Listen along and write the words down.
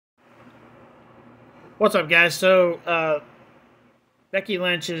What's up, guys? So, Becky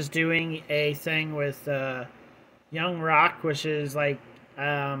Lynch is doing a thing with Young Rock, which is like,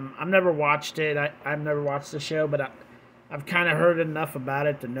 I've never watched it. I've never watched the show, but I've kind of heard enough about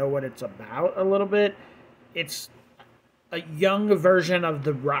it to know what it's about a little bit. It's a young version of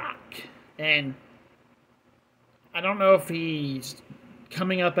The Rock, and I don't know if he's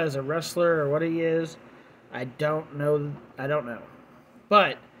coming up as a wrestler or what he is. I don't know. I don't know.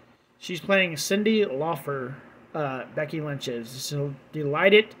 But she's playing Cyndi Lauper, Becky Lynch is. So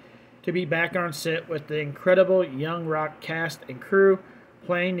delighted to be back on set with the incredible Young Rock cast and crew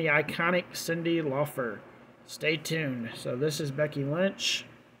playing the iconic Cyndi Lauper. Stay tuned. So this is Becky Lynch,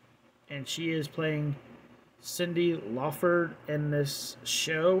 and she is playing Cyndi Lauper in this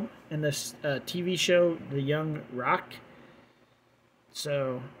show, in this TV show, The Young Rock.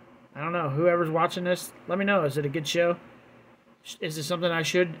 So, I don't know. Whoever's watching this, let me know. Is it a good show? Is it something I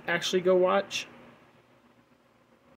should actually go watch?